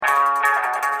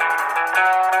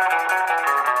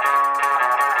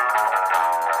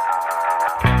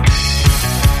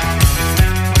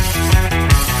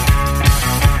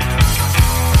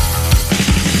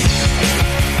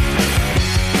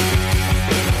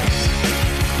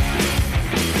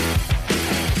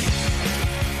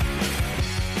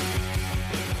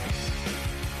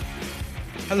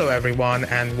Hello, everyone,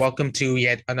 and welcome to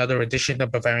yet another edition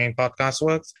of Bavarian Podcast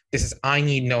Works. This is I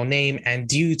Need No Name, and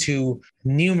due to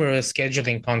numerous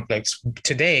scheduling conflicts,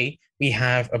 today we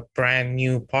have a brand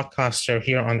new podcaster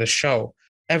here on the show.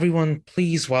 Everyone,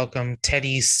 please welcome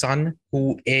Teddy's son,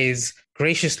 who is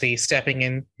graciously stepping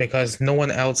in because no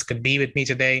one else could be with me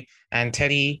today. And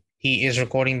Teddy, he is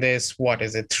recording this, what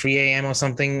is it, 3 a.m. or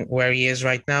something, where he is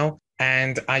right now.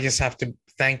 And I just have to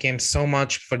thank him so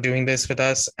much for doing this with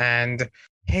us. And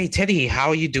hey Teddy, how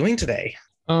are you doing today?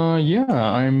 Yeah,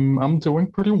 I'm doing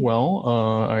pretty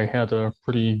well. I had a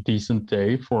pretty decent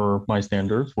day for my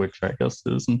standards, which I guess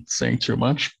isn't saying too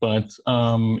much, but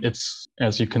it's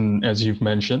as you've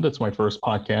mentioned, it's my first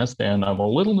podcast, and I'm a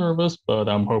little nervous, but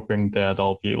I'm hoping that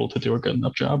I'll be able to do a good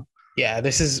enough job. Yeah,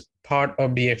 this is part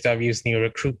of BFW's new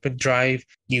recruitment drive.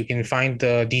 You can find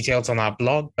the details on our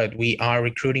blog, but we are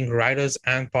recruiting writers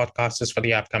and podcasters for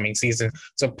the upcoming season.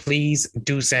 So please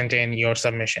do send in your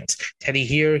submissions. Teddy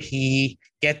here, he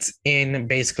gets in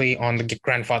basically on the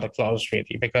grandfather clause,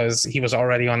 really, because he was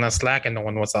already on the Slack and no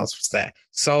one else was there.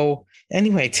 So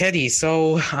anyway, Teddy,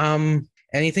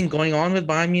 anything going on with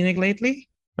Bayern Munich lately?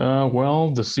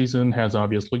 Well, the season has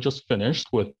obviously just finished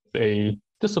with a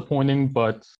disappointing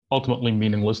but ultimately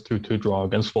meaningless 2-2 draw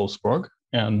against Wolfsburg.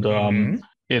 And Mm-hmm.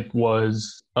 it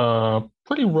was a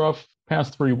pretty rough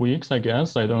past 3 weeks, I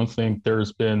guess. I don't think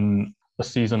there's been a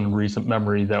season in recent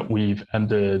memory that we've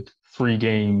ended 3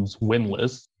 games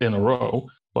winless in a row.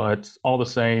 But all the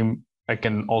same, I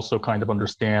can also kind of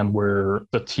understand where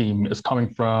the team is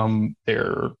coming from.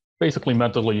 They're basically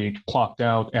mentally clocked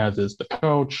out, as is the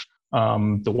coach.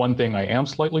 The one thing I am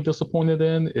slightly disappointed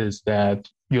in is that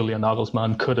Julian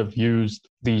Nagelsmann could have used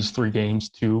these 3 games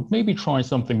to maybe try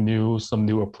something new, some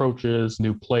new approaches,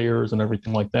 new players, and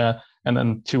everything like that. And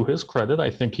then to his credit, I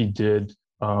think he did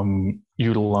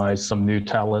utilize some new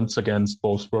talents against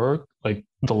Wolfsburg, like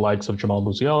the likes of Jamal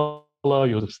Musiala,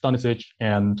 Josef Stanisic,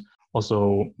 and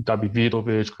also David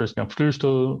Vidovic, Christian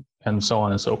Flüstel, and so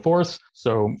on and so forth.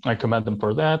 So I commend them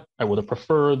for that. I would have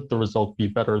preferred the result be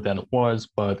better than it was,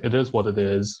 but it is what it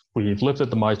is. We've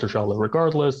lifted the Meisterschale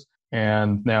regardless,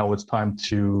 and now it's time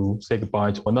to say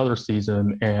goodbye to another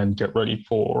season and get ready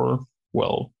for,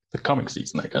 well, the coming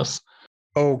season, I guess.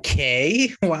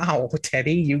 Okay. Wow,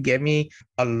 Teddy, you give me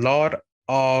a lot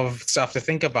of stuff to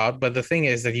think about. But the thing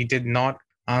is that you did not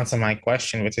answer my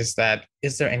question, which is that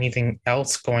is there anything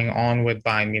else going on with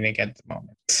Bayern Munich at the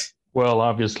moment? Well,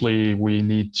 obviously, we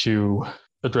need to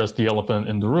address the elephant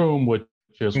in the room, which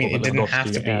I is mean, what it didn't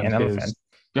have to Lewandowski be and an his. elephant.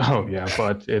 Oh yeah,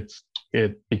 but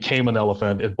it became an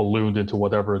elephant. It ballooned into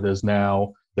whatever it is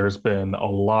now. There's been a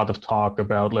lot of talk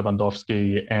about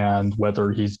Lewandowski and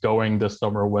whether he's going this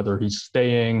summer, whether he's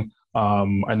staying.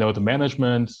 I know the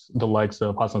management, the likes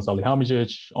of Hasan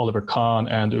Salihamidzic, Oliver Kahn,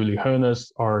 and Uli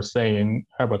Hoeneß are saying,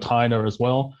 Herbert Hainer as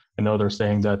well. I know they're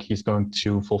saying that he's going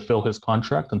to fulfill his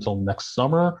contract until next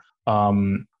summer.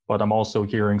 But I'm also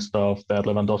hearing stuff that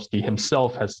Lewandowski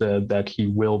himself has said that he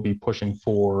will be pushing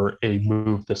for a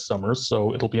move this summer.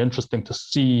 So it'll be interesting to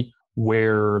see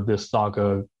where this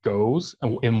saga goes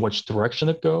and in which direction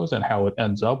it goes and how it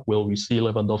ends up. Will we see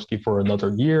Lewandowski for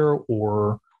another year,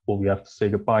 or will we have to say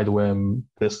goodbye to him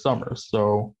this summer?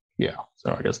 So yeah,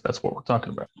 so I guess that's what we're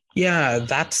talking about. Yeah,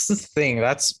 that's the thing.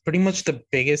 That's pretty much the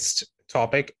biggest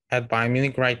topic at Bayern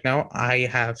Munich right now. I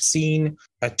have seen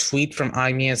a tweet from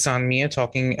Aimia Sanmia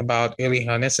talking about Uli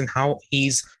Hoeneß and how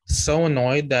he's so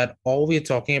annoyed that all we're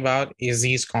talking about is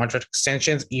these contract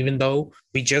extensions, even though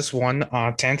we just won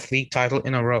our 10th league title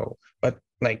in a row. But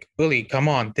like, Uli, come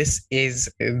on, this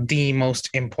is the most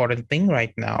important thing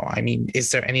right now. I mean, is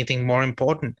there anything more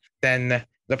important than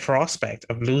the prospect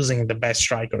of losing the best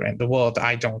striker in the world?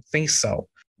 I don't think so.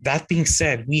 That being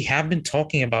said, we have been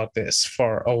talking about this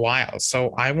for a while,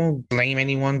 so I won't blame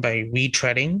anyone by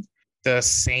retreading the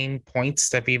same points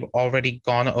that we've already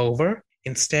gone over.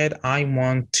 Instead, I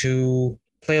want to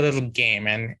play a little game,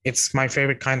 and it's my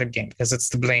favorite kind of game because it's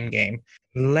the blame game.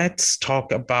 Let's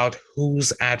talk about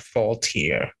who's at fault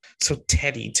here. So,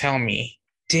 Teddy, tell me,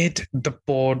 did the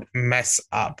board mess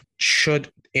up?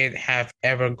 Should it have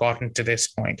ever gotten to this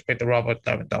point with Robert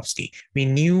Lewandowski? We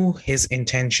knew his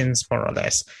intentions more or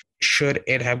less. Should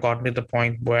it have gotten to the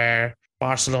point where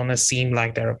Barcelona seemed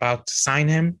like they're about to sign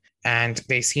him and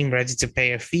they seem ready to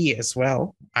pay a fee as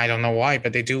well? I don't know why,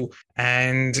 but they do.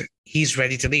 And he's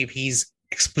ready to leave. He's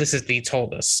explicitly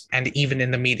told us, and even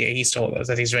in the media, he's told us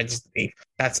that he's ready to leave.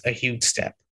 That's a huge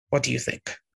step. What do you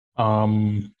think?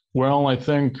 Well, I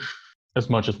think as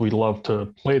much as we love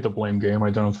to play the blame game,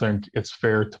 I don't think it's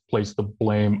fair to place the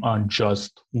blame on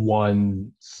just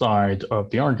one side of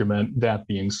the argument. That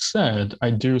being said,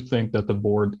 I do think that the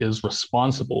board is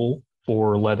responsible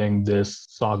for letting this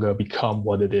saga become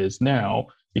what it is now,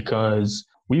 because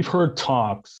we've heard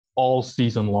talks all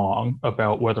season long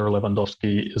about whether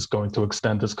Lewandowski is going to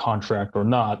extend his contract or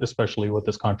not, especially with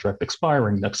his contract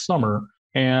expiring next summer.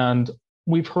 And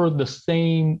we've heard the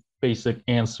same basic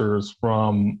answers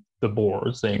from the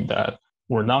board saying that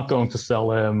we're not going to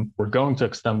sell him, we're going to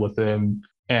extend with him.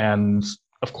 And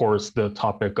of course, the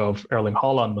topic of Erling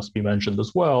Haaland must be mentioned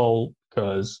as well,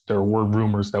 because there were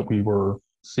rumors that we were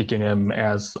seeking him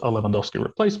as a Lewandowski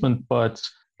replacement. But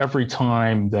every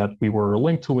time that we were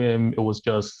linked to him, it was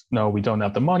just, no, we don't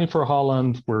have the money for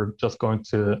Haaland. We're just going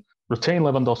to retain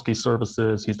Lewandowski's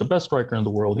services. He's the best striker in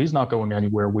the world. He's not going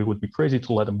anywhere. We would be crazy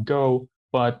to let him go.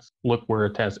 But look where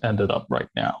it has ended up right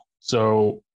now.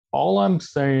 So all I'm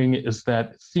saying is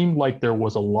that it seemed like there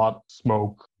was a lot of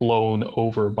smoke blown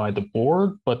over by the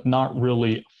board, but not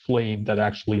really a flame that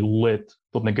actually lit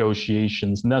the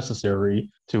negotiations necessary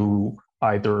to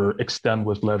either extend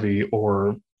with Levy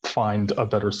or find a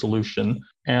better solution.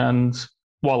 And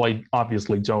while I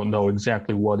obviously don't know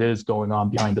exactly what is going on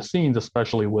behind the scenes,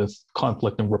 especially with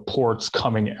conflicting reports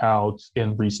coming out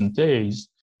in recent days,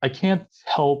 I can't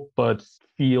help but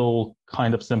feel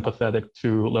kind of sympathetic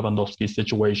to Lewandowski's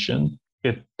situation.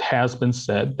 It has been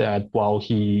said that while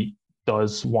he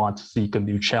does want to seek a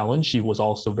new challenge, he was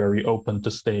also very open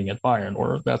to staying at Bayern,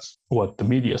 or that's what the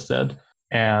media said.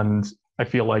 And I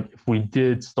feel like if we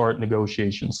did start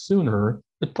negotiations sooner,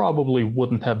 it probably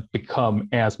wouldn't have become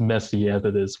as messy as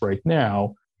it is right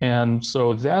now. And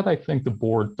so that I think the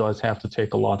board does have to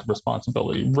take a lot of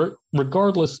responsibility,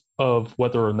 regardless of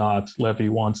whether or not Levy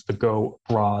wants to go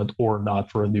abroad or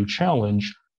not for a new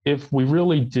challenge. If we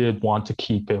really did want to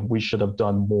keep him, we should have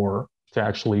done more to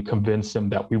actually convince him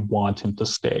that we want him to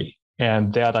stay.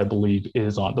 And that, I believe,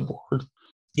 is on the board.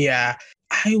 Yeah,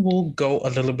 I will go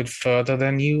a little bit further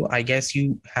than you. I guess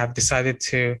you have decided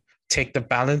to take the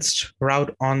balanced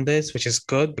route on this, which is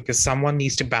good because someone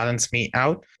needs to balance me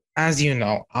out. As you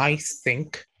know, I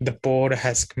think the board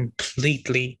has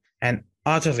completely and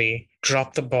utterly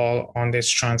dropped the ball on this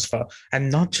transfer.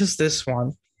 And not just this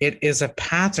one, it is a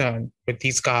pattern with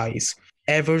these guys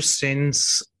ever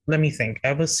since, let me think,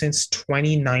 ever since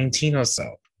 2019 or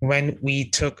so, when we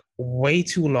took way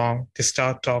too long to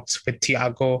start talks with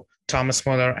Thiago, Thomas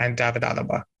Muller, and David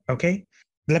Alaba. Okay?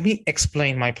 Let me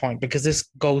explain my point because this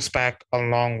goes back a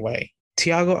long way.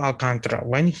 Thiago Alcantara,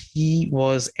 when he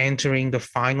was entering the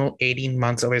final 18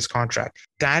 months of his contract,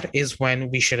 that is when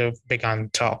we should have begun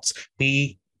talks.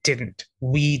 We didn't.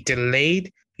 We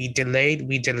delayed,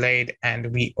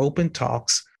 and we opened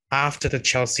talks after the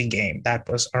Chelsea game. That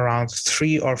was around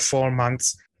 3 or 4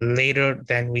 months later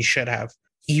than we should have.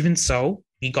 Even so,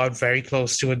 he got very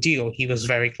close to a deal. He was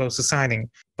very close to signing.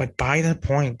 But by the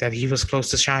point that he was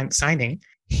close to signing,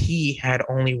 he had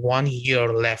only 1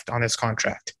 year left on his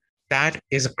contract. That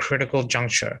is a critical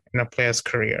juncture in a player's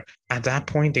career. At that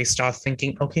point, they start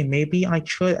thinking, okay, maybe I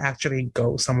should actually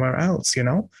go somewhere else, you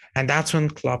know? And that's when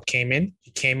Klopp came in.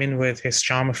 He came in with his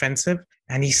charm offensive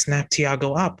and he snapped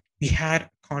Thiago up. We had a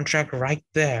contract right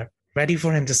there, ready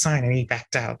for him to sign, and he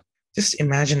backed out. Just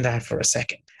imagine that for a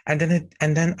second. And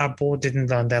then our board didn't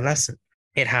learn their lesson.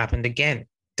 It happened again.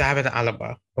 David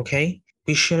Alaba, okay?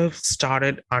 We should have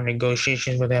started our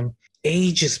negotiations with him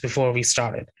ages before we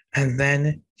started. And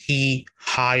then he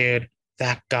hired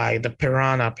that guy, the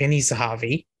Piranha, Penny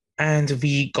Zahavi, and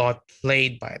we got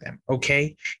played by them,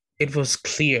 okay? It was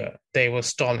clear they were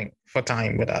stalling for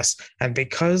time with us. And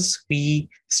because we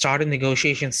started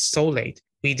negotiations so late,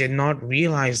 we did not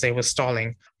realize they were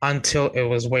stalling until it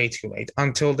was way too late,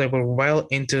 until they were well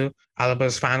into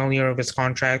Alaba's final year of his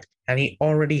contract, and he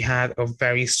already had a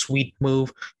very sweet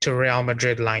move to Real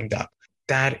Madrid lined up.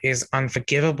 That is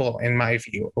unforgivable in my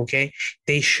view, okay?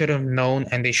 They should have known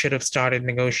and they should have started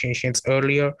negotiations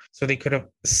earlier so they could have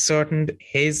ascertained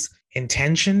his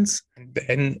intentions and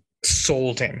then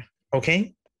sold him,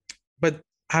 okay? But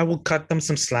I will cut them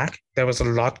some slack. There was a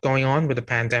lot going on with the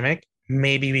pandemic.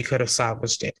 Maybe we could have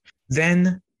salvaged it.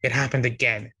 Then it happened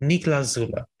again. Niklas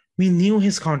Zula. We knew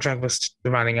his contract was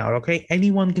running out, okay?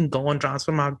 Anyone can go on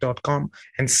transfermarkt.com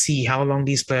and see how long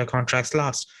these player contracts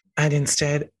last. And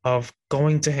instead of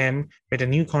going to him with a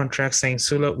new contract saying,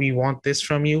 Sula, we want this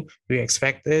from you. We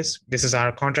expect this. This is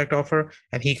our contract offer.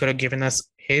 And he could have given us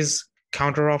his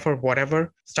counter offer,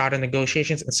 whatever, started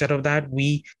negotiations. Instead of that,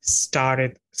 we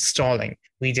started stalling.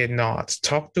 We did not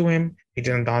talk to him. We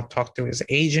did not talk to his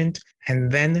agent.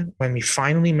 And then when we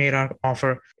finally made our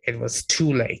offer, it was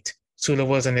too late. Sula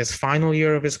was in his final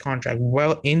year of his contract,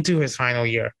 well into his final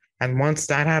year. And once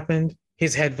that happened,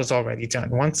 his head was already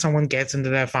done. Once someone gets into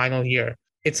their final year,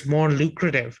 it's more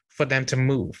lucrative for them to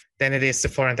move than it is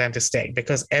for them to stay,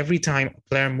 because every time a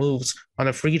player moves on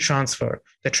a free transfer,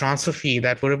 the transfer fee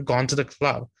that would have gone to the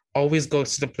club always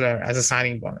goes to the player as a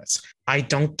signing bonus. I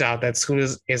don't doubt that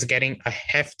Suarez is getting a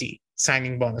hefty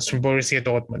signing bonus from Borussia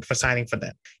Dortmund for signing for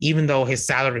them, even though his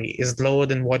salary is lower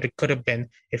than what it could have been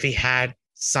if he had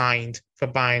signed for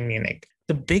Bayern Munich.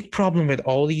 The big problem with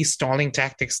all these stalling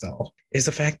tactics, though, is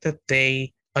the fact that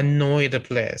they annoy the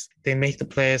players. They make the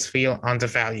players feel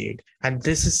undervalued. And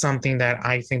this is something that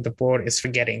I think the board is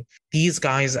forgetting. These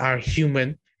guys are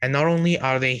human. And not only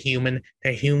are they human,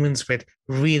 they're humans with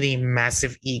really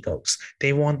massive egos.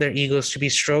 They want their egos to be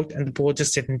stroked, and the board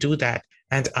just didn't do that.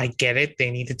 And I get it,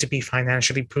 they needed to be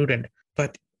financially prudent.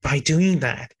 But by doing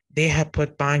that, they have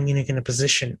put Bayern Munich in a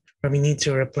position where we need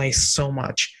to replace so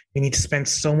much. We need to spend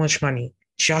so much money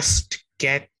just to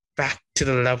get back to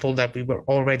the level that we were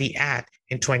already at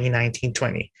in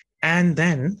 2019-20. And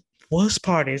then, worst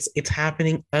part is, it's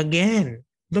happening again.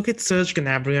 Look at Serge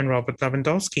Gnabry and Robert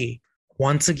Lewandowski.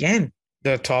 Once again,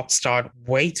 the talks start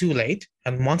way too late.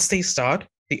 And once they start,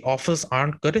 the offers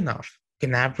aren't good enough.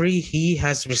 Gnabry, he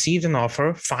has received an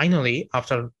offer finally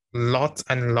after lots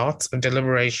and lots of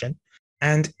deliberation,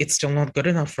 and it's still not good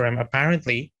enough for him.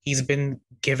 Apparently, he's been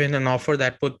given an offer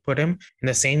that would put him in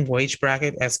the same wage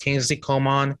bracket as Kingsley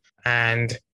Coman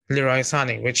and Leroy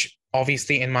Sané, which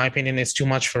obviously, in my opinion, is too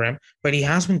much for him. But he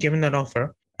has been given that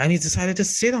offer, and he's decided to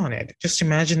sit on it. Just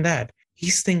imagine that.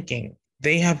 He's thinking,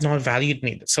 they have not valued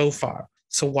me so far,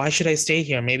 so why should I stay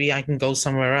here? Maybe I can go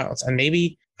somewhere else, and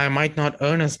maybe I might not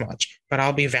earn as much, but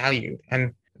I'll be valued.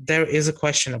 And there is a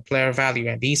question of player value,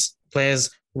 and these players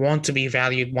want to be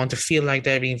valued, want to feel like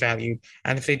they're being valued.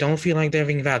 And if they don't feel like they're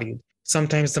being valued,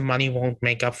 sometimes the money won't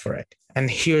make up for it. And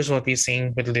here's what we're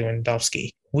seeing with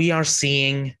Lewandowski. We are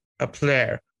seeing a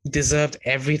player who deserved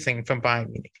everything from Bayern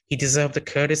Munich. He deserved the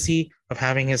courtesy of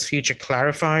having his future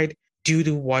clarified due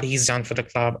to what he's done for the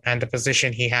club and the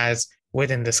position he has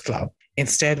within this club.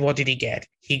 Instead, what did he get?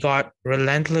 He got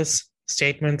relentless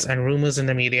statements and rumors in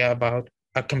the media about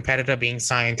a competitor being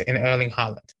signed in Erling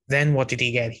Haaland. Then what did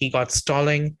he get? He got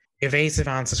stalling, evasive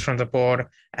answers from the board,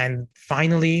 and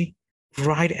finally,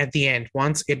 right at the end,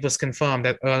 once it was confirmed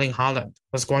that Erling Haaland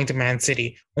was going to Man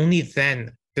City, only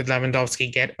then did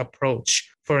Lewandowski get approached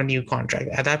for a new contract.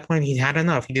 At that point, he had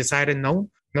enough. He decided, no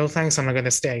thanks, I'm not going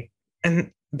to stay.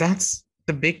 And that's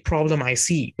the big problem I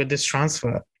see with this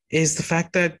transfer, is the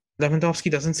fact that Lewandowski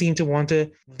doesn't seem to want to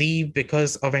leave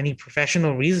because of any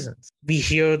professional reasons. We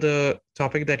hear the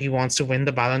topic that he wants to win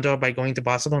the Ballon d'Or by going to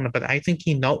Barcelona, but I think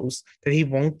he knows that he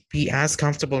won't be as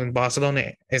comfortable in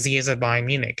Barcelona as he is at Bayern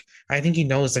Munich. I think he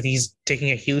knows that he's taking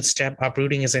a huge step,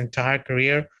 uprooting his entire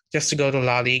career just to go to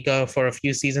La Liga for a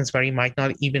few seasons where he might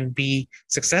not even be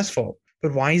successful.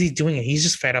 But why is he doing it? He's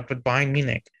just fed up with Bayern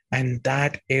Munich. And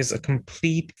that is a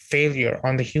complete failure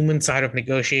on the human side of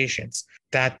negotiations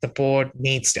that the board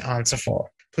needs to answer for.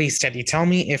 Please, Teddy, tell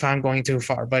me if I'm going too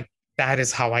far, but that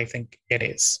is how I think it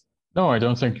is. No, I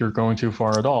don't think you're going too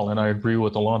far at all. And I agree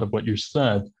with a lot of what you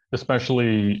said.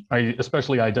 I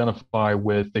especially identify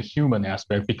with the human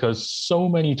aspect, because so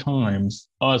many times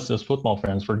us as football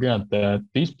fans forget that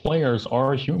these players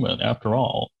are human after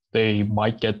all. They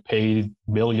might get paid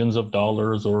millions of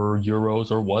dollars or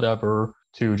euros or whatever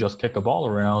to just kick a ball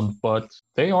around, but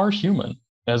they are human.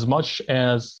 As much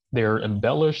as they're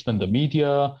embellished in the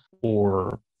media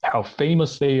or how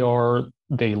famous they are,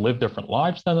 they live different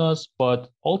lives than us, but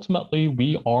ultimately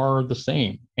we are the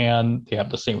same and they have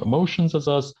the same emotions as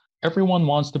us. Everyone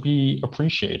wants to be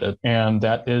appreciated. And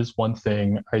that is one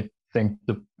thing I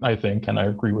think, and I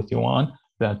agree with you on,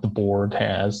 that the board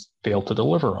has failed to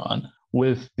deliver on.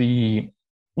 With the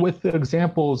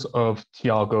examples of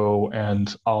Thiago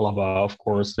and Alaba, of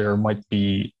course, there might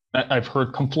be, I've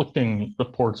heard conflicting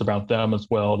reports about them as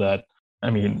well.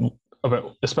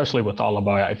 Especially with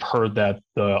Alaba, I've heard that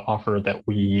the offer that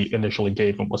we initially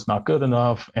gave him was not good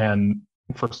enough. And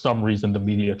for some reason, the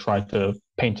media tried to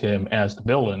paint him as the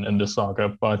villain in this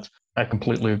saga. But I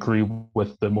completely agree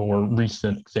with the more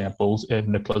recent examples in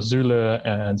Niklas Süle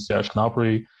and Serge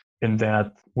Gnabry, in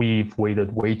that we've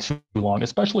waited way too long,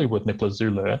 especially with Niklas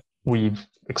Süle. We've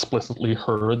explicitly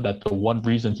heard that the one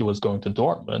reason he was going to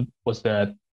Dortmund was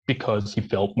that because he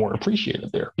felt more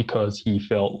appreciated there, because he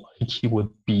felt like he would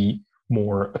be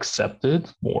more accepted,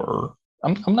 more,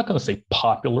 I'm not going to say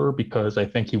popular, because I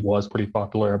think he was pretty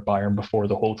popular at Bayern before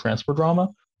the whole transfer drama,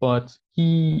 but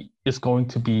he is going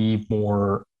to be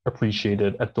more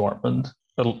appreciated at Dortmund,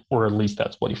 or at least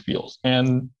that's what he feels.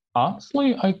 And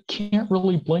honestly, I can't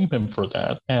really blame him for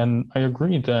that. And I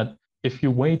agree that if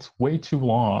you wait way too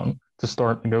long to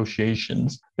start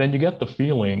negotiations, then you get the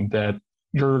feeling that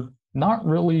you're not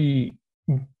really,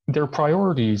 their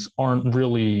priorities aren't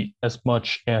really as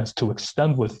much as to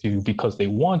extend with you because they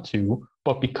want to,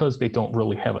 but because they don't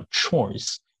really have a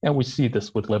choice. And we see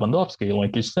this with Lewandowski.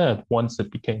 Like you said, once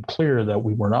it became clear that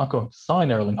we were not going to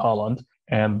sign Erling Haaland,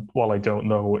 and while I don't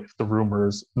know if the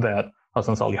rumors that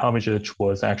Hasan Salihamidzic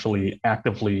was actually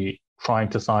actively trying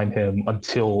to sign him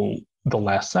until the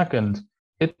last second,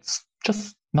 it's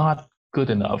just not good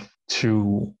enough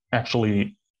to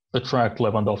actually attract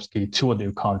Lewandowski to a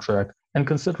new contract. And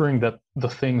considering that the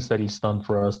things that he's done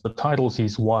for us, the titles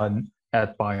he's won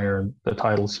at Bayern, the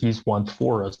titles he's won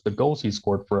for us, the goals he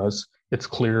scored for us, it's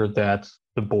clear that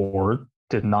the board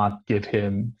did not give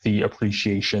him the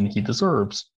appreciation he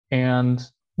deserves. And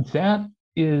that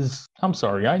is, I'm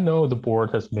sorry, I know the board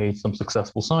has made some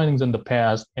successful signings in the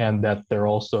past and that they're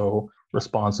also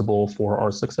responsible for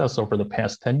our success over the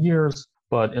past 10 years.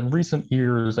 But in recent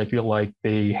years, I feel like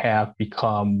they have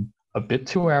become a bit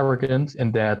too arrogant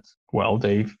in that, well,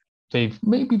 they've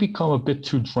maybe become a bit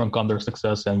too drunk on their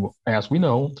success. And as we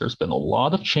know, there's been a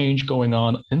lot of change going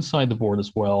on inside the board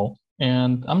as well.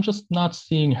 And I'm just not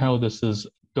seeing how this is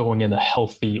going in a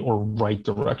healthy or right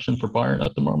direction for Bayern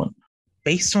at the moment.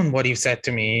 Based on what you said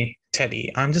to me,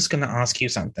 Teddy, I'm just going to ask you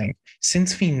something.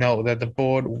 Since we know that the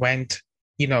board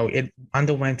it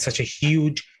underwent such a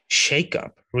huge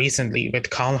shakeup recently with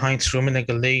Karl-Heinz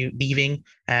Rummenigge leaving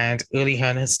and Uli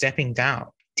Hoeneß stepping down,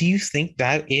 do you think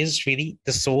that is really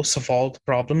the source of all the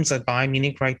problems at Bayern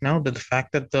Munich right now? That the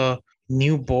fact that the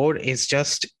new board is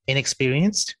just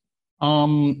inexperienced?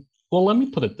 Well, let me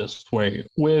put it this way.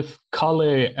 With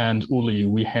Kalle and Uli,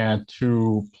 we had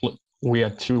two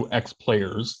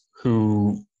ex-players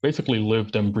who basically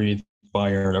lived and breathed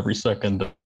Bayern every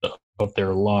second of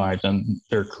their lives and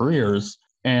their careers.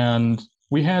 And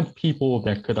we had people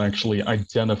that could actually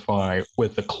identify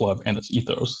with the club and its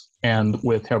ethos. And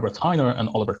with Herbert Hainer and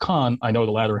Oliver Kahn, I know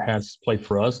the latter has played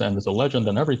for us and is a legend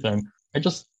and everything. I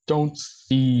just don't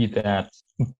see that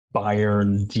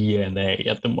Bayern DNA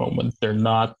at the moment. They're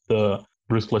not the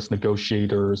ruthless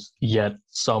negotiators, yet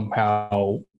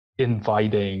somehow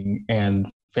inviting and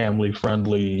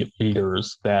family-friendly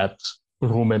leaders that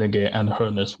Rummenigge and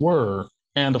Hoeneß were.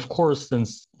 And of course,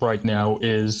 since right now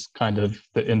is kind of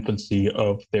the infancy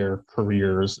of their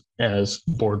careers as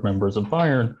board members of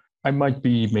Bayern, I might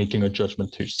be making a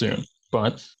judgment too soon.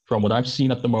 But from what I've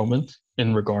seen at the moment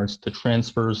in regards to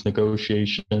transfers,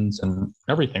 negotiations, and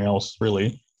everything else,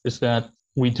 really, is that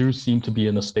we do seem to be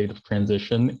in a state of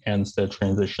transition, and said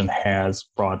transition has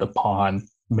brought upon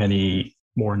many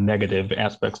more negative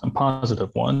aspects than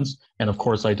positive ones. And of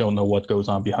course, I don't know what goes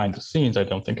on behind the scenes. I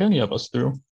don't think any of us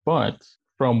do. But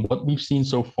from what we've seen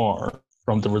so far,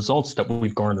 from the results that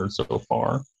we've garnered so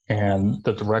far, and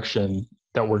the direction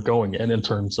that we're going in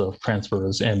terms of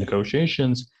transfers and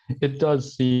negotiations, it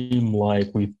does seem like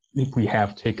we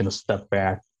have taken a step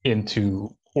back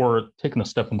or taken a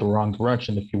step in the wrong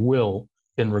direction, if you will,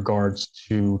 in regards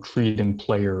to treating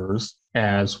players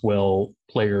as well,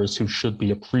 players who should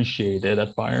be appreciated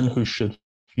at Bayern, who should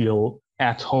feel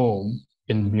at home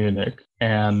in Munich.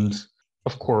 And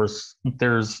of course,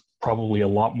 there's probably a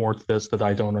lot more to this that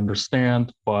I don't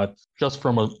understand, but just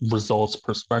from a results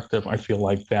perspective, I feel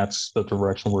like that's the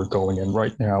direction we're going in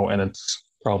right now, and it's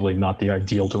probably not the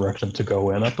ideal direction to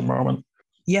go in at the moment.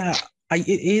 Yeah,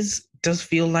 does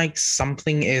feel like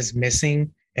something is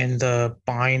missing in the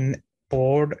Bayern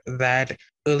board that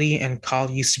Uli and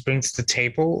Karl used to bring to the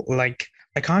table. Like,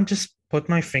 I can't just put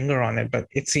my finger on it, but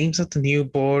it seems that the new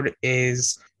board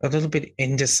is a little bit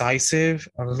indecisive,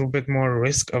 a little bit more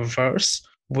risk averse,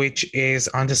 which is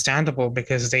understandable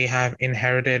because they have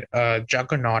inherited a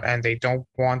juggernaut and they don't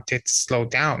want it to slow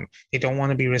down. They don't want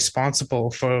to be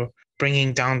responsible for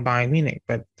bringing down Bayern Munich,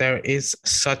 but there is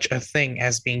such a thing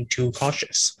as being too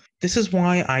cautious. This is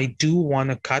why I do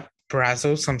want to cut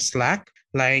Brazzo some slack.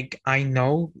 Like, I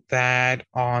know that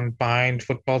on Bayern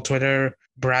football Twitter,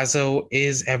 Brazzo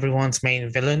is everyone's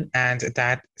main villain, and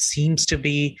that seems to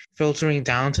be filtering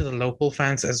down to the local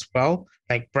fans as well.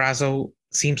 Like, Brazzo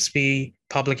seems to be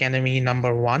public enemy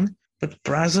number one, but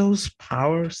Brazzo's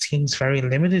power seems very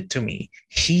limited to me.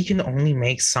 He can only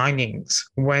make signings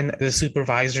when the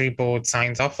supervisory board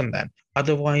signs off on them.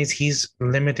 Otherwise, he's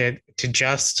limited to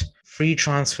just free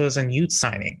transfers and youth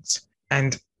signings.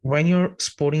 And when your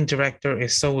sporting director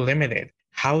is so limited,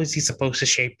 how is he supposed to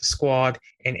shape the squad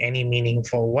in any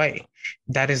meaningful way?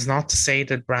 That is not to say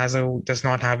that Brazzo does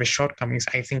not have his shortcomings.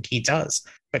 I think he does.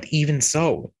 But even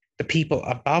so, the people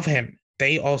above him,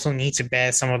 they also need to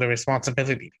bear some of the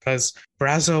responsibility, because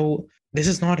Brazzo, this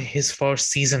is not his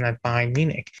first season at Bayern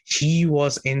Munich. He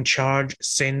was in charge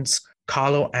since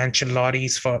Carlo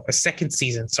Ancelotti's for a second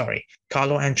season. Sorry,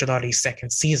 Carlo Ancelotti's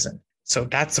second season. So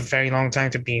that's a very long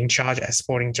time to be in charge as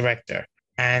sporting director.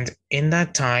 And in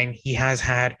that time, he has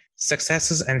had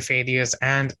successes and failures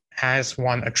and has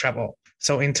won a treble.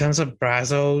 So in terms of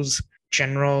Brazzo's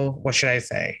general, what should I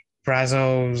say?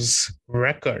 Brazzo's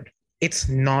record, it's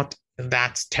not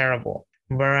that terrible.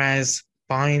 Whereas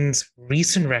Bayern's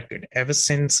recent record, ever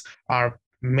since our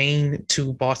main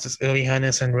two bosses, Uli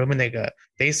Hoeneß and Rummenigge,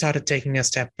 they started taking a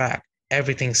step back.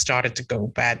 Everything started to go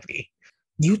badly.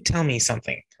 You tell me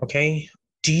something, okay?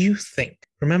 Do you think,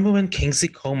 remember when Kingsley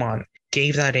Coman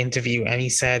gave that interview and he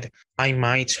said, I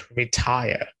might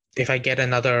retire if I get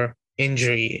another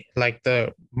injury like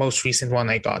the most recent one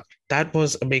I got? That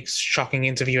was a big shocking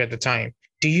interview at the time.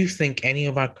 Do you think any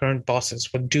of our current bosses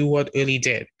would do what Uli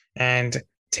did and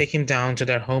take him down to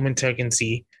their home in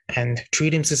Tegernsee and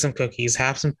treat him to some cookies,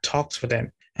 have some talks with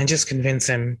him, and just convince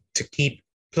him to keep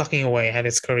plucking away at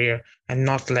his career and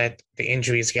not let the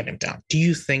injuries get him down? Do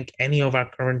you think any of our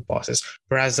current bosses,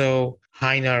 Brazzo,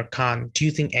 Heiner, Kahn, do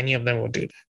you think any of them will do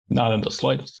that? Not in the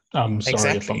slightest. I'm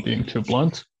sorry if I'm being too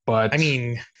blunt, but I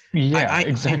mean,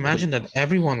 exactly. I imagine that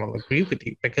everyone will agree with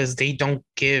you because they don't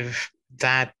give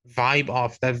that vibe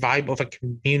of a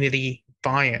community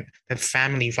Bayern, that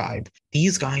family vibe.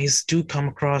 These guys do come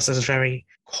across as very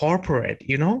corporate,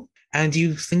 you know? And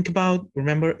you think about,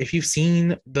 remember, if you've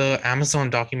seen the Amazon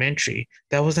documentary,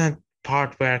 there was that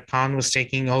part where Khan was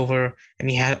taking over and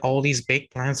he had all these big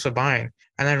plans for Bayern.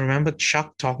 And I remember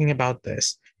Chuck talking about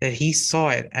this, that he saw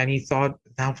it and he thought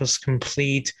that was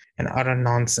complete and utter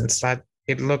nonsense, that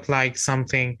it looked like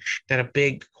something that a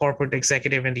big corporate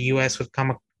executive in the US would come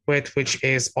up with, which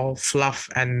is all fluff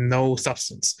and no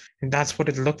substance. And that's what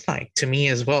it looked like to me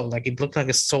as well. Like it looked like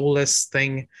a soulless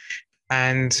thing.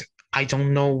 And I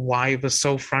don't know why it was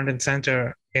so front and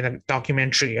center in a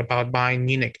documentary about Bayern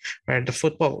Munich, where the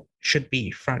football should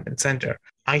be front and center.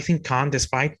 I think Kahn,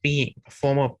 despite being a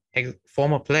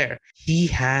former player, he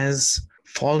has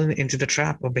fallen into the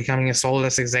trap of becoming a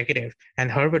soulless executive. And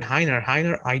Herbert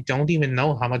Heiner, I don't even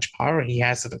know how much power he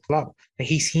has at the club.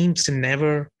 He seems to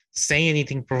never say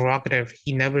anything provocative.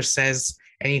 He never says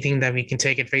anything that we can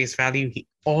take at face value.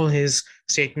 All his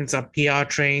statements are PR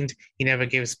trained. He never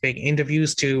gives big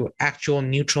interviews to actual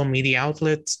neutral media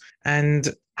outlets. And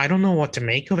I don't know what to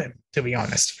make of him, to be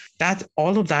honest. That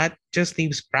all of that just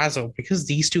leaves Brazzo, because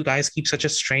these two guys keep such a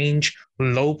strange,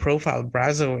 low profile.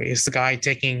 Brazzo is the guy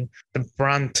taking the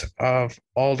brunt of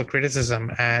all the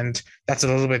criticism, and that's a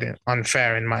little bit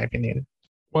unfair, in my opinion.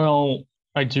 Well,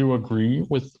 I do agree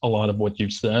with a lot of what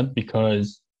you've said,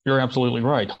 because you're absolutely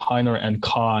right. Heiner and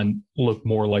Kahn look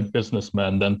more like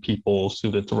businessmen than people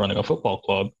suited to running a football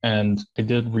club. And I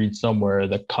did read somewhere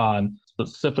that Kahn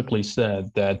specifically said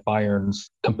that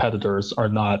Bayern's competitors are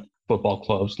not football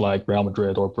clubs like Real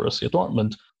Madrid or Borussia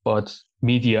Dortmund, but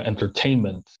media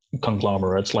entertainment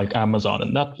conglomerates like Amazon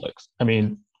and Netflix. I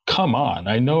mean, come on.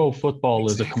 I know football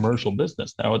is a commercial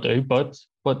business nowadays, but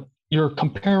you're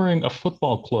comparing a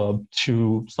football club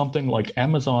to something like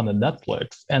Amazon and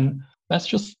Netflix, and that's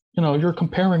just, you're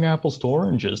comparing apples to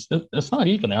oranges. It's not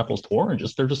even apples to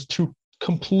oranges. They're just two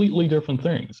completely different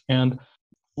things. And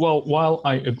well, while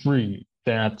I agree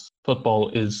that football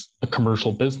is a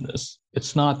commercial business,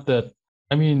 it's not that,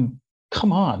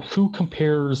 come on, who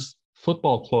compares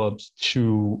football clubs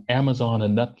to Amazon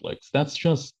and Netflix?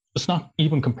 It's not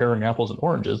even comparing apples and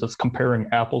oranges. It's comparing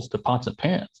apples to pots and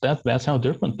pans. That's how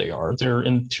different they are. They're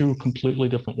in two completely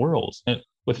different worlds, and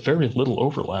with very little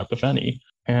overlap, if any.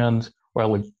 And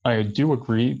while I do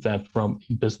agree that from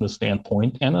a business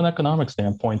standpoint and an economic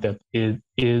standpoint, that it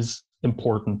is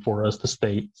important for us to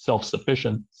stay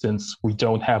self-sufficient, since we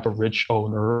don't have a rich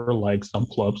owner like some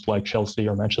clubs like Chelsea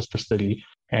or Manchester City.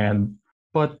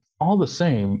 But all the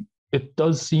same, it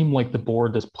does seem like the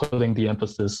board is putting the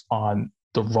emphasis on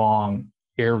the wrong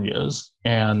areas.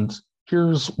 And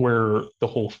here's where the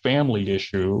whole family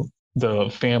issue, the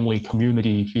family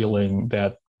community feeling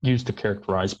that used to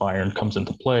characterize Bayern, comes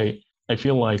into play. I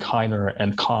feel like Heiner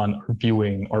and Kahn are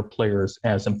viewing our players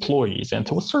as employees, and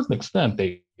to a certain extent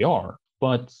they are,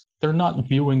 but they're not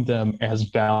viewing them as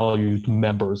valued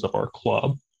members of our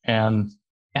club. And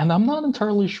I'm not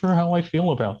entirely sure how I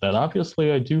feel about that.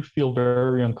 Obviously, I do feel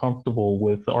very uncomfortable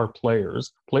with our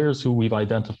players who we've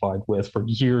identified with for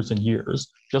years and years,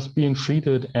 just being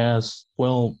treated as,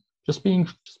 well, just being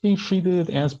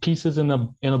treated as pieces in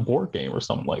a board game or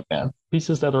something like that,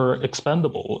 pieces that are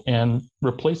expendable and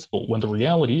replaceable, when the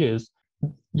reality is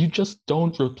you just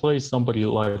don't replace somebody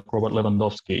like Robert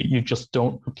Lewandowski. You just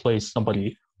don't replace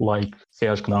somebody like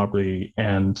Serge Gnabry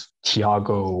and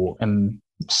Thiago and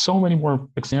so many more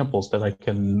examples that I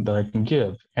can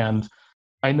give. And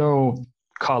I know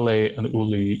Kale and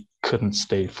Uli couldn't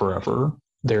stay forever.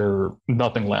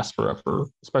 Nothing lasts forever,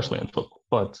 especially in football.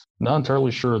 But not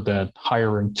entirely sure that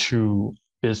hiring two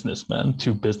business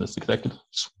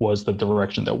executives was the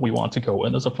direction that we want to go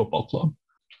in as a football club.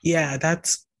 Yeah,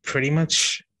 that's pretty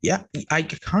much, yeah, I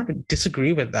can't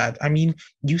disagree with that. I mean,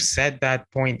 you said that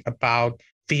point about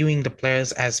viewing the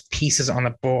players as pieces on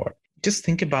a board. Just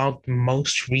think about the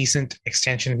most recent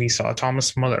extension we saw,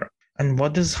 Thomas Muller. And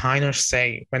what does Heiner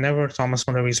say whenever Thomas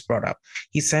Muller is brought up?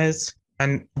 He says,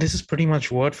 and this is pretty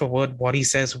much word for word what he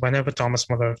says whenever Thomas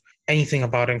Muller, anything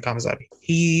about him comes up.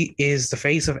 He is the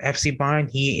face of FC Bayern.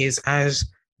 He is as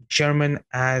German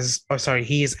as, or sorry,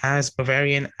 he is as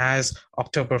Bavarian as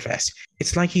Oktoberfest.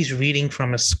 It's like he's reading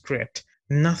from a script.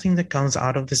 Nothing that comes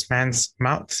out of this man's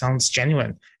mouth sounds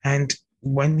genuine. And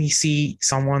when we see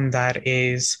someone that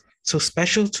is so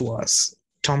special to us,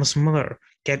 Thomas Muller,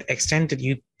 get extended,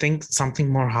 you'd think something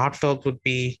more heartfelt would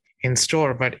be in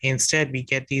store, but instead we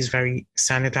get these very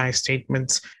sanitized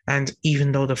statements. And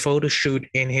even though the photo shoot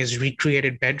in his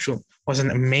recreated bedroom was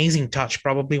an amazing touch,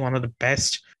 probably one of the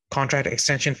best contract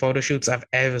extension photo shoots I've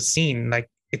ever seen. Like,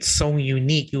 it's so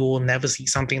unique. You will never see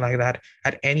something like that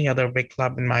at any other big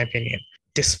club, in my opinion.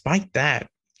 Despite that,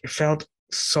 it felt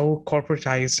so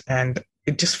corporatized, and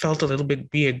it just felt a little bit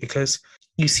weird because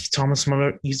you see Thomas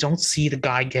Muller, you don't see the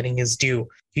guy getting his due.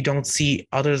 You don't see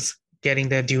others getting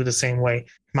their due the same way.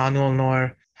 Manuel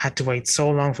Neuer had to wait so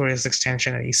long for his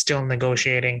extension and he's still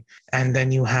negotiating. And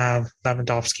then you have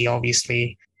Lewandowski,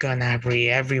 obviously, Gnabry,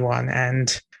 everyone.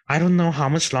 And I don't know how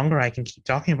much longer I can keep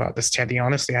talking about this, Teddy.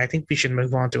 Honestly, I think we should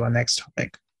move on to our next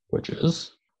topic. Which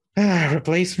is?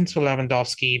 Replacements for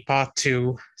Lewandowski, part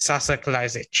 2, Sasa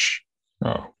Kalajdzic.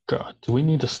 Oh, God. Do we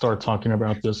need to start talking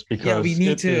about this? Because yeah, we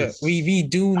need to. We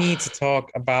do need to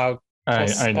talk about I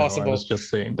know, possible. I was just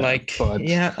saying that.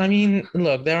 Yeah, I mean,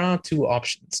 look, there are two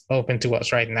options open to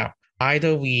us right now.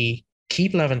 Either we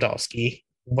keep Lewandowski,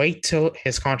 wait till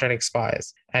his contract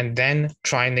expires, and then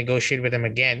try and negotiate with him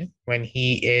again when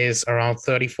he is around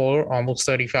 34, almost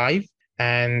 35,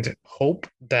 and hope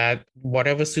that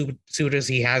whatever suitors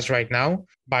he has right now,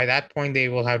 by that point, they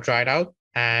will have dried out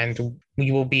and we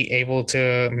will be able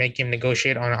to make him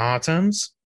negotiate on our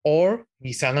terms, or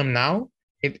we sell him now.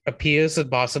 It appears that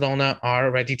Barcelona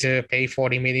are ready to pay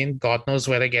 40 million. God knows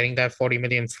where they're getting that 40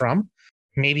 million from.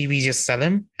 Maybe we just sell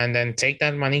him and then take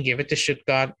that money, give it to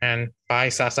Stuttgart and buy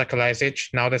Sasa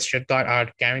Kalajdzic. Now that Stuttgart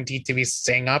are guaranteed to be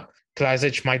staying up,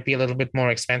 Kalajdzic might be a little bit more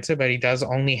expensive, but he does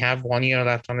only have 1 year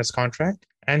left on his contract.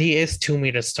 And he is 2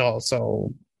 meters tall.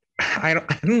 So I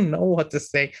don't know what to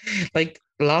say. Like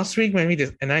last week when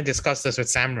I discussed this with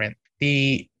Samrin,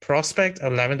 the prospect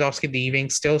of Lewandowski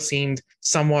leaving still seemed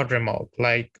somewhat remote.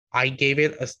 Like I gave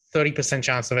it a 30%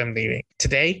 chance of him leaving.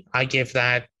 Today, I give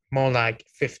that more like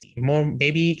 50, more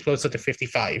maybe closer to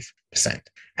 55%.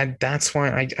 And that's why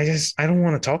I don't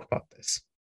want to talk about this.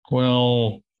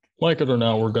 Well, like it or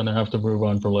not, we're going to have to move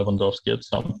on for Lewandowski at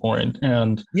some point.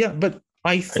 And yeah, but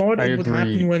I thought it would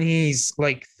happen when he's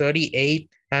like 38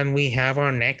 and we have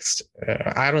our next,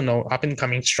 up and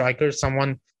coming striker,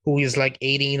 someone who is like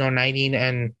 18 or 19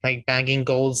 and like banging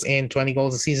goals in 20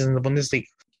 goals a season in the Bundesliga.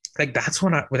 Like that's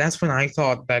when I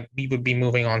thought that we would be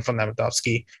moving on from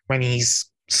Lewandowski, when he's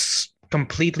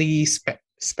completely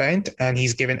spent and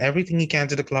he's given everything he can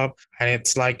to the club and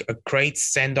it's like a great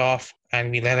send off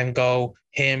and we let him go.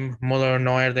 Him, Muller,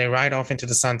 Neuer, they ride off into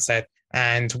the sunset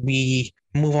and we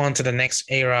move on to the next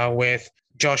era with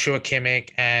Joshua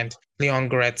Kimmich and Leon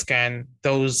Goretzka and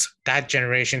that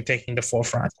generation taking the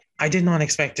forefront. I did not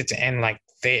expect it to end like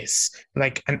this,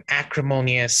 like an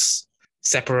acrimonious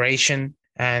separation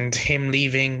and him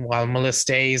leaving while Muller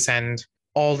stays and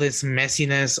all this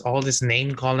messiness, all this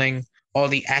name calling, all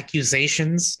the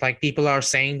accusations. Like people are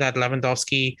saying that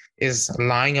Lewandowski is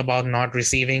lying about not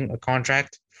receiving a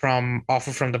contract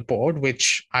offer from the board,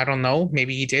 which I don't know.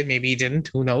 Maybe he did, maybe he didn't,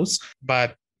 who knows?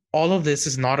 But all of this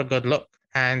is not a good look.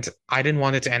 And I didn't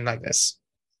want it to end like this.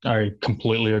 I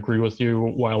completely agree with you.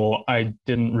 While I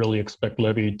didn't really expect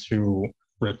Levy to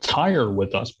retire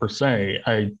with us per se,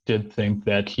 I did think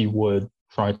that he would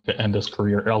try to end his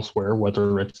career elsewhere,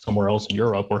 whether it's somewhere else in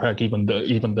Europe or heck, even the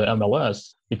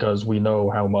MLS, because we know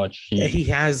how much he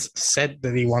has said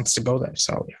that he wants to go there.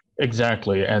 So yeah.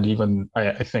 Exactly. And even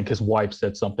I think his wife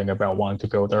said something about wanting to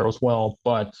go there as well.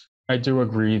 But I do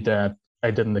agree that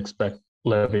I didn't expect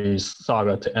Levy's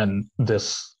saga to end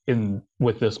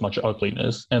with this much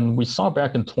ugliness. And we saw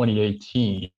back in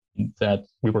 2018 that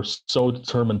we were so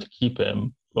determined to keep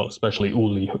him. Well, especially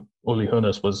Uli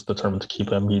Hoeneß was determined to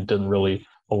keep him. He didn't really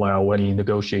allow any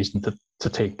negotiation to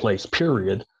take place,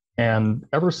 period. And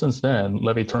ever since then,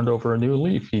 Levy turned over a new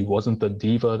leaf. He wasn't the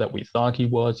diva that we thought he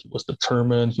was. He was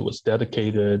determined. He was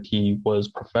dedicated. He was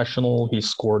professional. He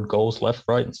scored goals left,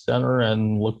 right, and center.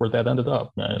 And look where that ended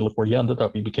up. And look where he ended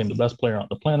up. He became the best player on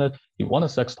the planet. He won a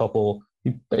sextuple.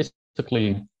 He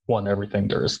basically won everything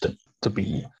there is to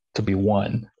be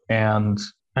won. And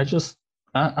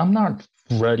I'm not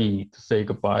ready to say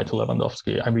goodbye to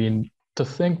Lewandowski. I mean, to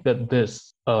think that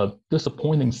this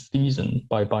disappointing season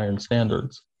by Bayern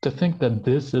standards, to think that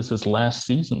this is his last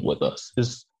season with us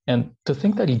and to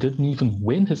think that he didn't even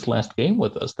win his last game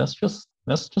with us, that's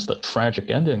just a tragic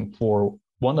ending for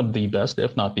one of the best,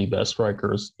 if not the best,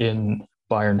 strikers in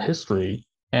Bayern history.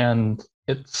 And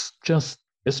it's just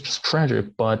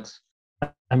tragic. But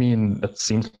I mean, it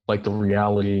seems like the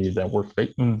reality that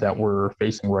we're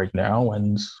facing right now,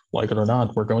 and like it or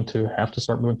not, we're going to have to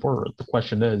start moving forward. The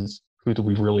question is, who do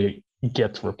we really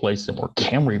get to replace him, or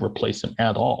can we replace him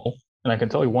at all? And I can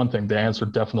tell you one thing: the answer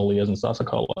definitely isn't Sasa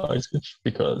Kalajdzic,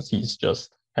 because he's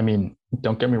just. I mean,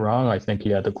 don't get me wrong. I think he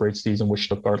had a great season with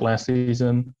Stuttgart last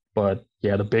season, but he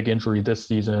had a big injury this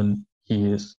season.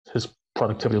 His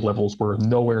productivity levels were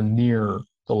nowhere near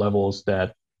the levels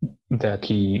that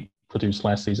he produced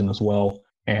last season as well.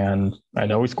 And I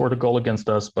know he scored a goal against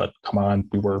us, but come on,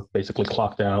 we were basically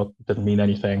clocked out. It didn't mean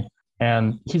anything.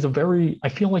 And I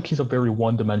feel like he's a very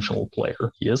one-dimensional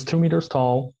player. He is 2 meters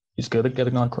tall. He's good at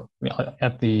getting on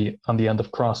the end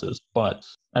of crosses. But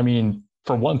I mean,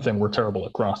 for one thing, we're terrible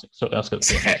at crossing, so that's good.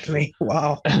 Exactly.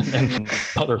 Wow. And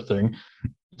another thing,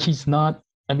 he's not.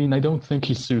 I mean, I don't think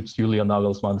he suits Julian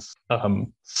Nagelsmann's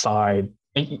side.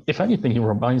 If anything, he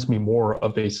reminds me more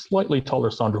of a slightly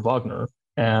taller Sandro Wagner.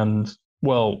 And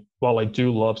well, while I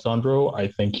do love Sandro, I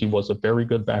think he was a very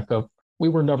good backup. We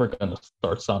were never going to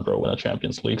start Sandro in a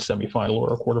Champions League semifinal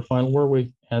or a quarterfinal, were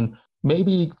we? And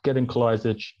maybe getting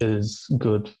Kalajdzic is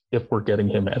good if we're getting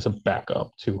him as a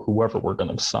backup to whoever we're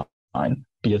going to sign,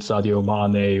 be it Sadio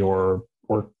Mane or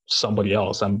somebody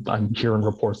else. I'm hearing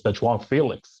reports that João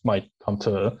Felix might come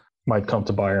to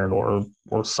Bayern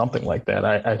or something like that.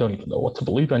 I don't even know what to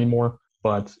believe anymore.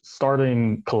 But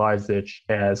starting Kalajdzic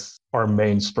as our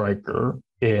main striker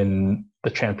in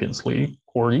the Champions League,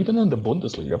 or even in the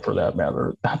Bundesliga for that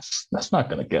matter, that's not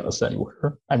going to get us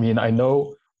anywhere. I mean, I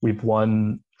know we've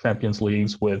won Champions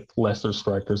Leagues with lesser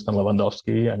strikers than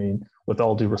Lewandowski. I mean, with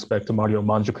all due respect to Mario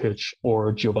Mandzukic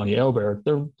or Giovanni Elber,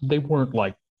 they weren't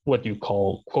like what you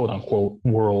call quote unquote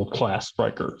world-class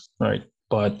strikers, right?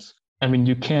 But I mean,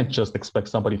 you can't just expect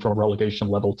somebody from a relegation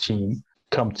level team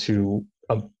come to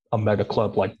a mega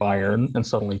club like Bayern and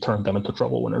suddenly turn them into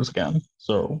trouble winners again.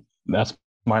 So that's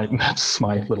my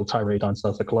little tirade on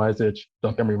Sasa Kalajdzic.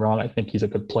 Don't get me wrong, I think he's a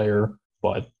good player,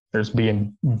 but there's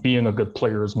being a good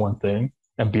player is one thing,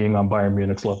 and being on Bayern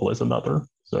Munich's level is another.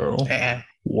 So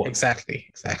exactly.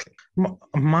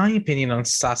 My opinion on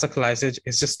Sasa Kalajdzic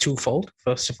is just twofold.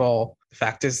 First of all, the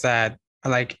fact is that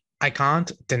I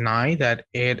can't deny that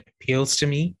it appeals to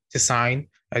me to sign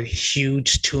a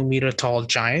huge 2 meter tall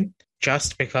giant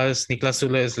just because Niklas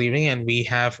Süle is leaving and we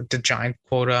have the giant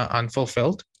quota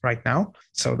unfulfilled right now.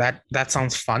 So that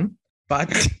sounds fun,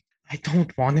 but I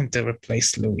don't want him to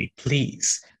replace Louis,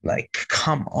 please.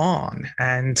 Come on.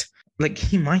 And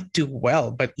he might do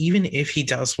well, but even if he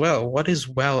does well, what is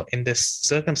well in this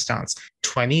circumstance?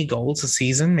 20 goals a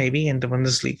season, maybe in the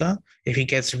Bundesliga, if he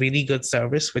gets really good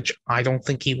service, which I don't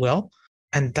think he will.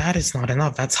 And that is not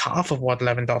enough. That's half of what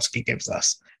Lewandowski gives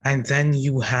us. And then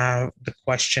you have the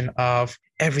question of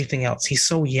everything else. He's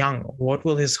so young. What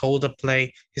will his hold-up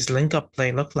play, his link-up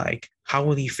play look like? How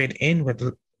will he fit in with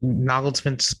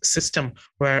Nagelsmann's system,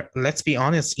 where, let's be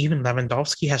honest, even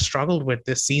Lewandowski has struggled with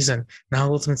this season?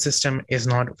 Nagelsmann's system is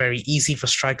not very easy for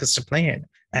strikers to play in.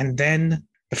 And then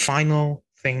the final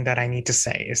thing that I need to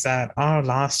say is that our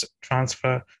last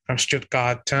transfer from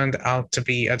Stuttgart turned out to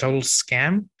be a total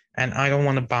scam, and I don't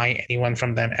want to buy anyone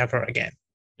from them ever again.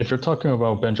 If you're talking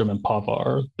about Benjamin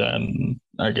Pavard, then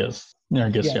I guess you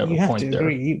have a point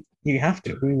there. You have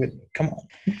to agree with me. Come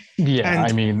on. Yeah,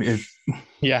 I mean,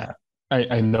 yeah.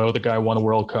 I know the guy won a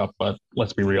World Cup, but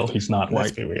let's be real, he's not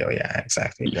Let's be real, yeah,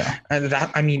 exactly. Yeah.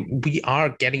 And we are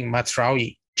getting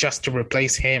Mazraoui just to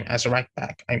replace him as a right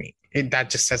back. I mean, that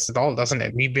just says it all, doesn't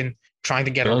it? We've been trying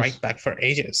to get a right back for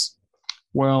ages.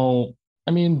 Well,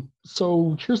 I mean,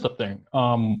 so here's the thing.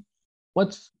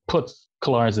 Let's put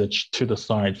Kalajdzic to the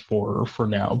side for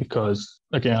now, because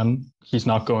again, he's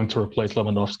not going to replace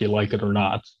Lewandowski, like it or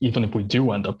not, even if we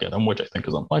do end up getting him, which I think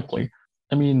is unlikely.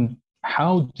 I mean,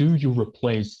 how do you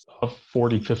replace a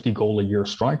 40, 50 goal a year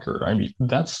striker? I mean,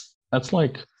 that's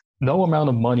like no amount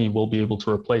of money will be able to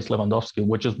replace Lewandowski,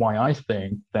 which is why I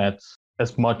think that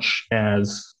as much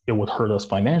as it would hurt us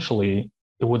financially,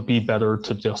 it would be better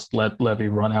to just let Levy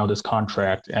run out his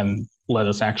contract and let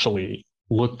us actually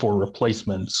look for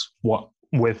replacements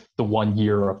with the 1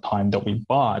 year of time that we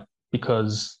bought.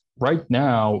 Because right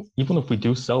now, even if we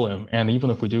do sell him and even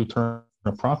if we do turn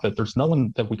a profit, there's no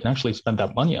one that we can actually spend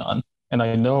that money on. And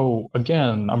I know,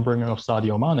 again, I'm bringing up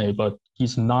Sadio Mane, but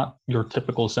he's not your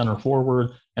typical center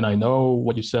forward. And I know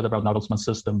what you said about Nagelsmann's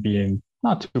system being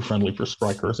not too friendly for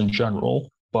strikers in general.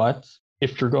 But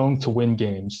if you're going to win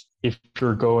games, if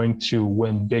you're going to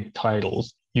win big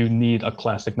titles, you need a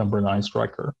classic number 9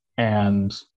 striker.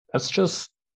 And that's just,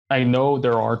 I know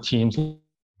there are teams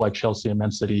like Chelsea and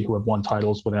Man City who have won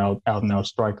titles without out-and-out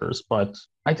strikers, but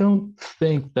I don't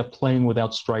think that playing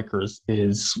without strikers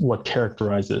is what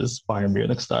characterizes Bayern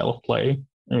Munich's style of play.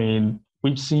 I mean,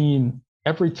 we've seen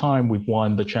every time we've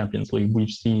won the Champions League, we've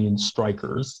seen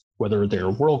strikers, whether they're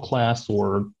world-class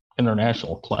or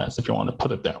international class, if you want to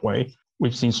put it that way.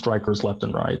 We've seen strikers left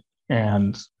and right.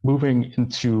 And moving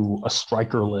into a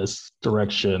strikerless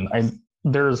direction,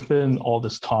 there's been all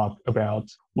this talk about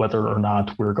whether or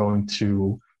not we're going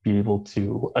to be able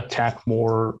to attack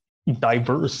more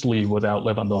diversely without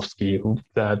Lewandowski,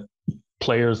 that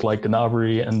players like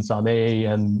Gnabry and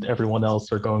Sané and everyone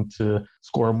else are going to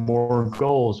score more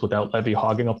goals without Levy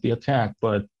hogging up the attack.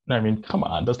 But I mean, come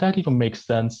on, does that even make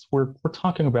sense? We're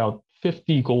talking about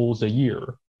 50 goals a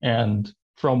year. And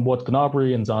from what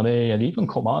Gnabry and Sané and even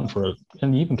Coman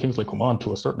and even Kingsley Coman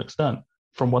to a certain extent,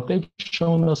 from what they've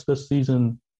shown us this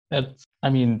season, have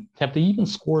they even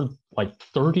scored like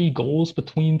 30 goals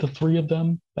between the three of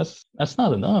them? That's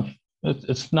not enough.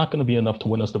 It's not going to be enough to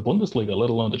win us the Bundesliga, let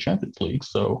alone the Champions League.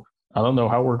 So I don't know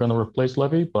how we're going to replace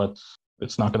Levy, but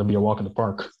it's not going to be a walk in the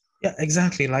park. Yeah,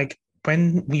 exactly. Like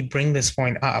when we bring this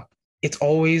point up, it's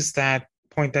always that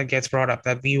point that gets brought up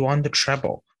that we won the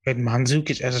treble with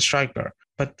Mandzukic as a striker.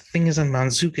 But the thing is, on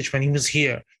Mandzukic, when he was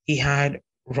here, he had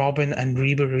Robin and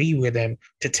Ribéry with him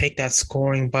to take that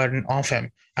scoring burden off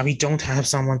him. And we don't have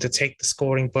someone to take the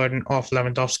scoring burden off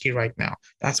Lewandowski right now.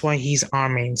 That's why he's our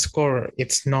main scorer.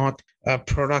 It's not a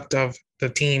product of the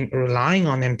team relying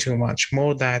on him too much,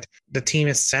 more that the team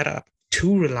is set up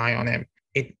to rely on him.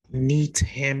 It needs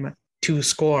him to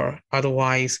score.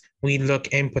 Otherwise, we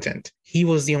look impotent. He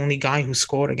was the only guy who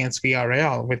scored against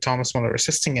Villarreal with Thomas Muller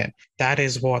assisting him. That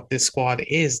is what this squad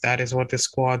is. That is what this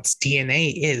squad's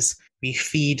DNA is. We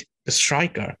feed the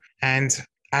striker. And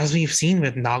as we've seen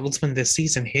with Nagelsmann this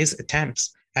season, his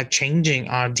attempts at changing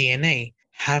our DNA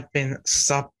have been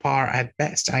subpar at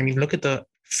best. I mean, look at the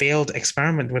failed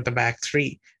experiment with the back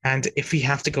three. And if we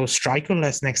have to go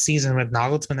strikerless next season with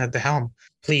Nagelsmann at the helm,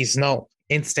 please no.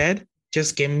 Instead,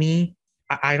 just give me,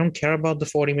 I don't care about the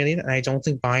 40 million, and I don't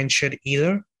think Bayern should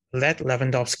either. Let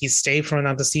Lewandowski stay for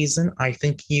another season. I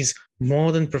think he's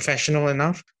more than professional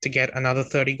enough to get another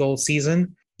 30-goal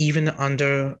season, even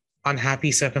under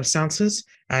unhappy circumstances,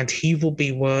 and he will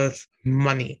be worth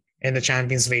money in the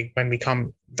Champions League when we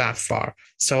come that far.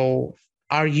 So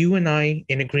are you and I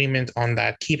in agreement on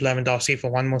that? Keep Lewandowski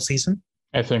for one more season?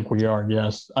 I think we are,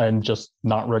 yes. I'm just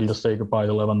not ready to say goodbye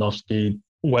to Lewandowski,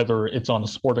 whether it's on a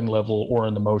sporting level or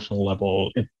an emotional level.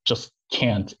 It just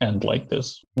can't end like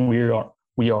this. We are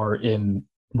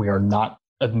not,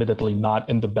 admittedly, not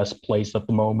in the best place at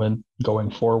the moment. Going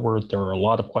forward, there are a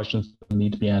lot of questions that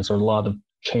need to be answered, a lot of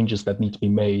changes that need to be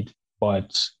made,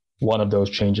 but one of those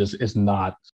changes is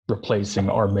not replacing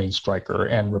our main striker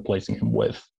and replacing him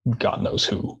with God knows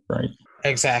who, right?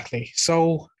 Exactly.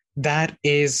 So that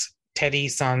is Teddy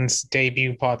Sun's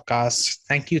debut podcast.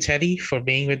 Thank you, Teddy, for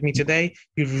being with me today.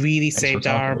 You really saved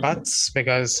our butts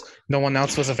because no one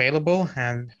else was available,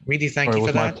 and really thank you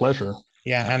for that. It was my pleasure.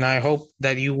 Yeah, and I hope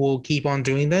that you will keep on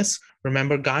doing this.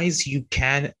 Remember, guys, you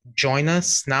can join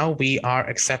us now. We are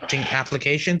accepting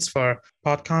applications for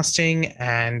podcasting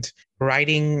and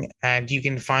writing, and you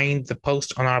can find the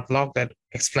post on our blog that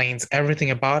explains everything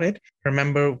about it.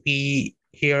 Remember, we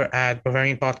here at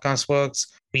Bavarian Podcast Works,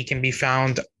 we can be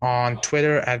found on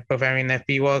Twitter at Bavarian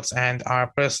FB Works and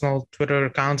our personal Twitter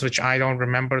accounts, which I don't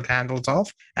remember the handles of.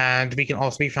 And we can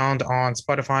also be found on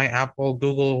Spotify, Apple,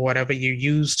 Google, whatever you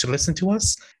use to listen to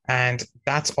us. And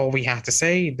that's all we have to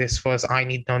say. This was I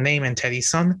Need No Name and Teddy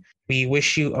Sun. We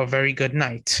wish you a very good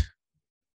night.